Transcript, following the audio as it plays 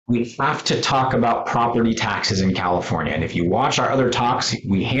we have to talk about property taxes in California. And if you watch our other talks,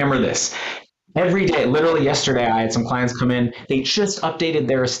 we hammer this every day. Literally yesterday, I had some clients come in. They just updated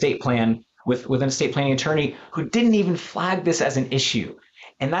their estate plan with an estate planning attorney who didn't even flag this as an issue.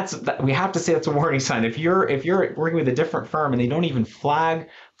 And we have to say that's a warning sign. If you're working with a different firm and they don't even flag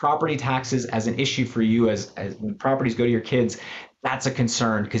property taxes as an issue for you as when properties go to your kids, that's a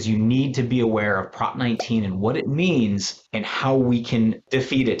concern, because you need to be aware of Prop 19 and what it means and how we can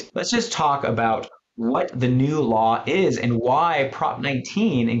defeat it. Let's just talk about what the new law is and why Prop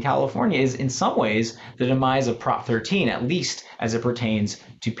 19 in California is in some ways the demise of Prop 13, at least as it pertains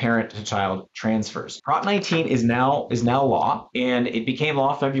to parent-to-child transfers. Prop 19 is now law, and it became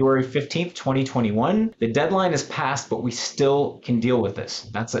law February 15th, 2021. The deadline is passed, but we still can deal with this.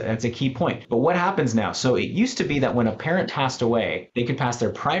 That's a key point. But what happens now? So it used to be that when a parent passed away, they could pass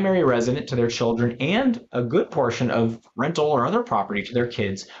their primary resident to their children and a good portion of rental or other property to their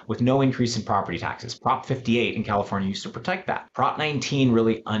kids with no increase in property taxes. Prop 58 in California used to protect that. Prop 19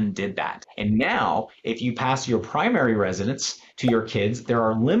 really undid that. And now, if you pass your primary residence to your kids, there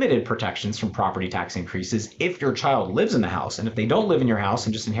are limited protections from property tax increases if your child lives in the house. And if they don't live in your house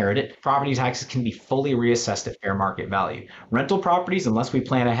and just inherit it, property taxes can be fully reassessed at fair market value. Rental properties, unless we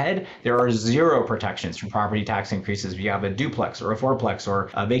plan ahead, there are zero protections from property tax increases if you have a duplex or a fourplex or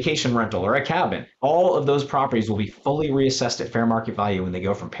a vacation rental or a cabin. All of those properties will be fully reassessed at fair market value when they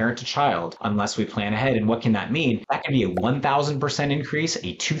go from parent to child, unless we plan ahead. And what can that mean? That can be a 1,000% increase,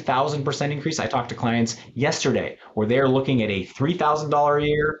 a 2,000% increase. I talked to clients yesterday where they're looking at a $3,000 a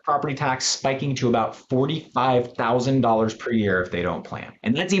year property tax spiking to about $45,000 per year if they don't plan.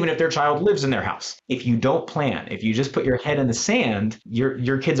 And that's even if their child lives in their house. If you don't plan, if you just put your head in the sand,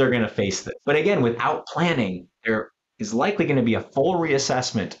 your kids are going to face this. But again, without planning, there is likely going to be a full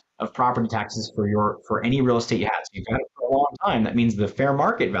reassessment of property taxes for any real estate you have. So you've got it for a long time. That means the fair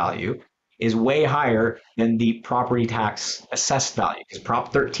market value is way higher than the property tax assessed value, because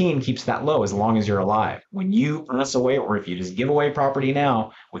Prop 13 keeps that low as long as you're alive. When you pass away, or if you just give away property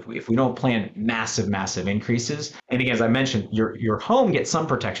now, if we don't plan massive increases, and again, as I mentioned, your home gets some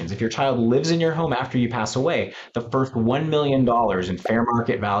protections. If your child lives in your home after you pass away, the first $1 million in fair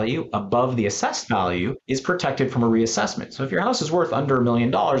market value above the assessed value is protected from a reassessment. So if your house is worth under $1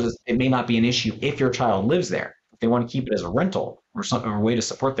 million, it may not be an issue if your child lives there. If they want to keep it as a rental or a way to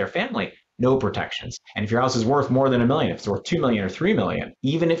support their family, no protections. And if your house is worth more than $1 million, if it's worth $2 million or $3 million,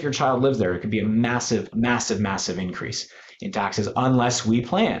 even if your child lives there, it could be a massive increase in taxes unless we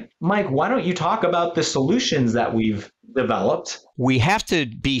plan. Mike, why don't you talk about the solutions that we've developed? We have to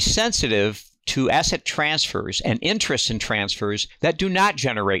be sensitive to asset transfers and interest in transfers that do not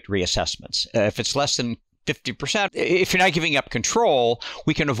generate reassessments. If it's less than 50%. If you're not giving up control,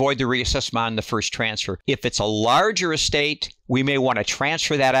 we can avoid the reassessment on the first transfer. If it's a larger estate, we may want to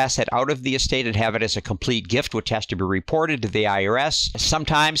transfer that asset out of the estate and have it as a complete gift, which has to be reported to the IRS.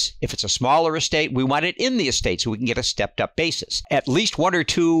 Sometimes, if it's a smaller estate, we want it in the estate so we can get a stepped-up basis. At least one or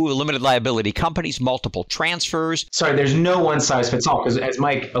two limited liability companies, multiple transfers. Sorry, there's no one-size-fits-all, because as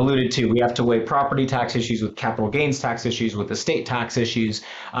Mike alluded to, we have to weigh property tax issues with capital gains tax issues, with estate tax issues.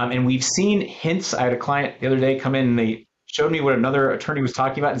 And we've seen hints. I had a client the other day come in and they showed me what another attorney was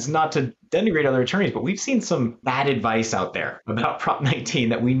talking about. It's not to denigrate other attorneys, but we've seen some bad advice out there about Prop 19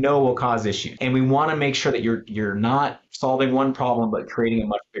 that we know will cause issues. And we want to make sure that you're not solving one problem, but creating a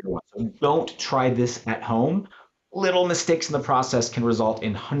much bigger one. So don't try this at home. Little mistakes in the process can result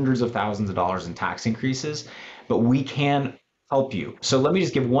in hundreds of thousands of dollars in tax increases, but we can help you. So let me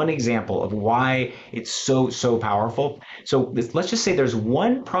just give one example of why it's so powerful. So let's just say there's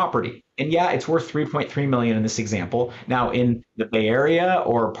one property, and yeah, it's worth $3.3 million in this example. Now in the Bay Area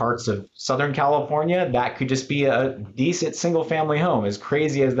or parts of Southern California, that could just be a decent single family home, as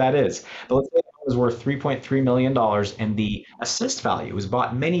crazy as that is. But let's say it was worth $3.3 million and the assessed value was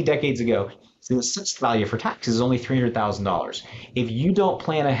bought many decades ago. So the assessed value for taxes is only $300,000. If you don't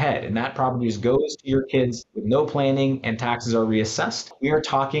plan ahead and that property just goes to your kids with no planning and taxes are reassessed, we are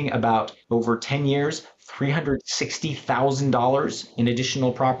talking about over 10 years, $360,000 in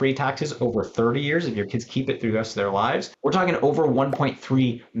additional property taxes over 30 years if your kids keep it through the rest of their lives. We're talking over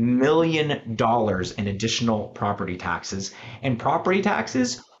 $1.3 million in additional property taxes. And property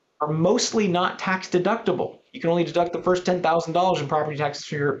taxes are mostly not tax deductible. You can only deduct the first $10,000 in property taxes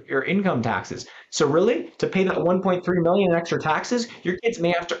for your income taxes. So really, to pay that $1.3 million in extra taxes, your kids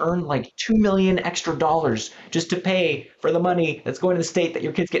may have to earn like $2 million extra dollars just to pay for the money that's going to the state that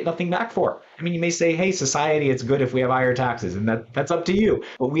your kids get nothing back for. I mean, you may say, hey, society, it's good if we have higher taxes, and that's up to you.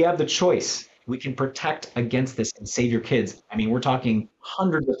 But we have the choice. We can protect against this and save your kids. I mean, we're talking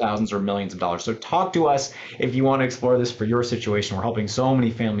hundreds of thousands or millions of dollars. So talk to us if you want to explore this for your situation. We're helping so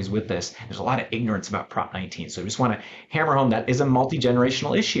many families with this. There's a lot of ignorance about Prop 19. So we just want to hammer home that is a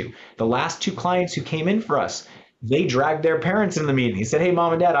multi-generational issue. The last two clients who came in for us, they dragged their parents into the meeting. He said, hey,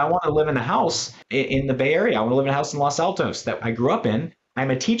 mom and dad, I want to live in a house in the Bay Area. I want to live in a house in Los Altos that I grew up in. I'm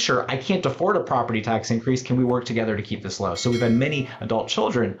a teacher. I can't afford a property tax increase. Can we work together to keep this low? So we've had many adult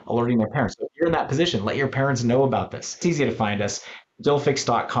children alerting their parents. So if you're in that position, let your parents know about this. It's easy to find us.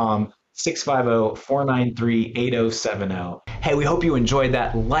 Gilfix.com, 650-493-8070. Hey, we hope you enjoyed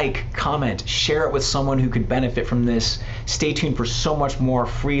that. Like, comment, share it with someone who could benefit from this. Stay tuned for so much more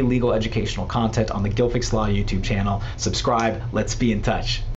free legal educational content on the Gilfix Law YouTube channel. Subscribe. Let's be in touch.